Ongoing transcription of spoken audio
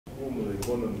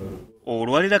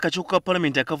Olwalira akakiiko ka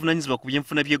Paalamenti akavunaanyizibwa ku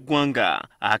byenfuna by'eggwanga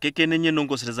akeekennenya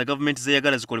ennongosereza gavumenti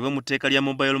zeeyagala zikolebwe mu tteeka lya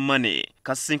mobile money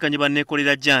kasisinkanye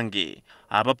Banekolera gyange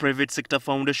aba Private Sector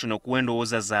Foundation okuwa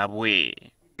endowooza zaabwe.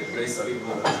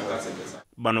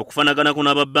 Bano okufanaganako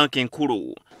n'aba banka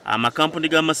enkulu, amakampuni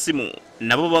g'amasimu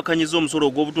nabo bawakanyiza omusolo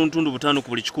ogw'obutundu 5 ku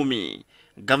buli 100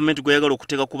 gavumenti gweyagala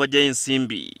okuteeka ku bajjayo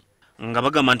ensimbi nga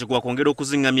bagamba nti gwakwongera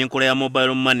okuzingamya enkola ya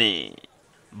mobile money.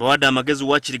 Bawadde amagezi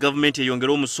wakiri gavumenti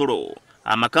eyongera omusolo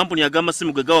amakampuni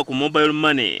ag'amasimu ge gawa ku mobile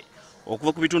money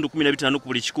okuva ku bitundu 15 ku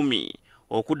buli 100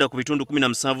 okudda ku bitundu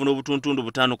 17 n'obutundu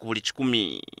 5 ku buli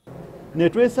 100. Ne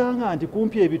twesanga nti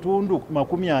kumpi ebitundu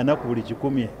 40 ku buli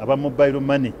 100 aba mobile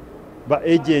money ba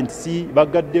agency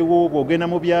bagaddewo, bw'ogenda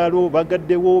mu byalo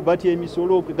bagaddewo batya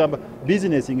emisolo okugamba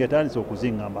bizinesi ng'etandise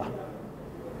okuzingamba.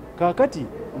 Kakati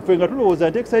mfe nga tulowooza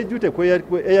nti excise duty ku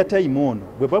airtime ono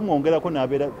bwe bamwongerako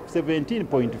n'abeera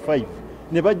 17.5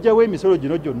 ne bajjawo emisolo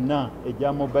gino gyonna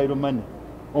egya mobile money.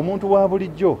 Omuntu wa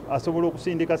bulijjo asobola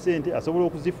okusindika ssente, asobola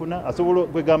okuzifuna, asobola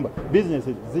kwegamba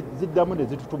bizinesi ziddamu ne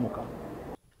zitutumuka.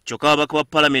 Kyokka ababaka ba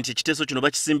Paalamenti ekiteeso kino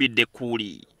bakisimbidde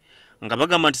ekkuuli nga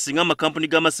bagamba nti singa amakampuni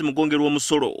g'amasimu gongerwa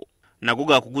omusolo nago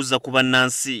gaakuguza ku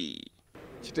bannansi.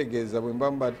 Kitegeeza bwe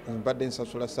mbadde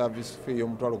nsasula service fee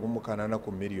y'omutwalo gumu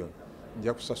ku miliyoni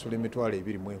nja kusasula emitwalo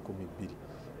 20,012.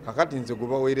 Kakati nze gwe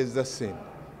baweereza ssente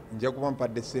nja kuba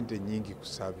mpadde ssente nnyingi ku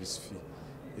service fee.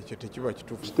 Ekyo tekiba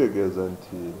kituufu. Kitegeeza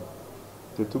nti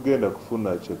tetugenda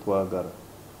kufuna kye twagala.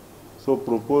 So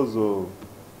proposal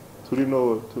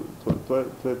tulina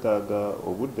twetaaga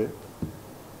obudde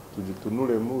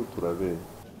tugitunulemu tulabe.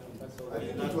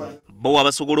 Bo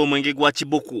abasogola omwenge gwa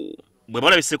kibuku bwe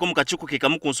balabiseko mu kakiiko ke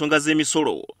kamu ku nsonga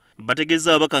z'emisolo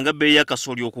bategeeza ababaka nga ebbeeyi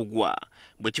y'akasooli okugwa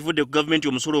bwe kivudde ku gavumenti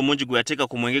omusolo omungi gwe yateeka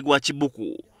ku mwenge gwa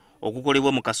kibuku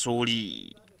okukolebwa mu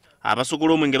kasooli.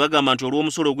 Abasogola omwenge bagamba nti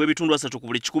olw'omusolo ogw'ebitundu 3 ku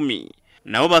buli 100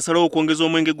 nabo basalawo okwongeza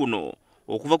omwenge guno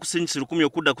okuva ku sinyisi 1000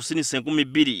 okudda ku sinyisi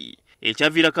 2000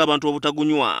 ekyaviirako abantu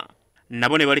obutagunywa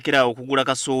nabo ne balekeraawo okugula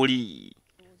kasooli.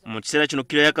 Mu kiseera kino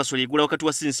kiro ya kasooli egula wakati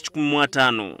wa sinyisi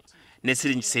 15 ne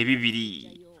siringisi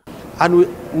 2. And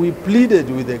we pleaded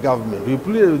with the government, we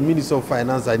pleaded with Minister of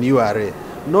Finance and URA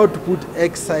not to put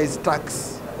excise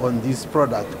tax on this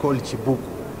product called Chibuku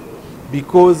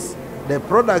because the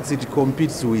products it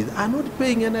competes with are not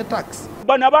paying any tax.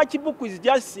 Bano ba Chibuku is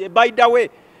just by the way,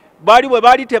 bali we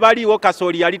bali tebaliwo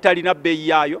kasooli yali talina bbeeyi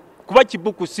yaayo kuba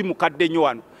Chibuku si mukadde nnyo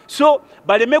wano. So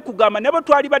baleme kugamba nabo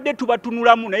twali badde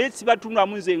tubatunulamu naye si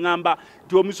batunulamu nze ngamba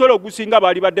nti omusolo gusinga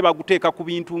bali badde baguteeka ku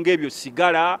bintu ng'ebyo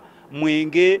sigala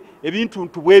mwenge ebintu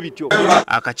ntubwe bityo.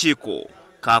 Akakiiko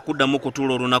kaakuddamu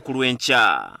kutuula olunaku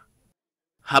lw'enkya.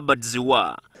 Habad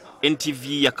Ziwa,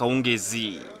 NTV ya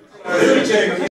Akawungeezi.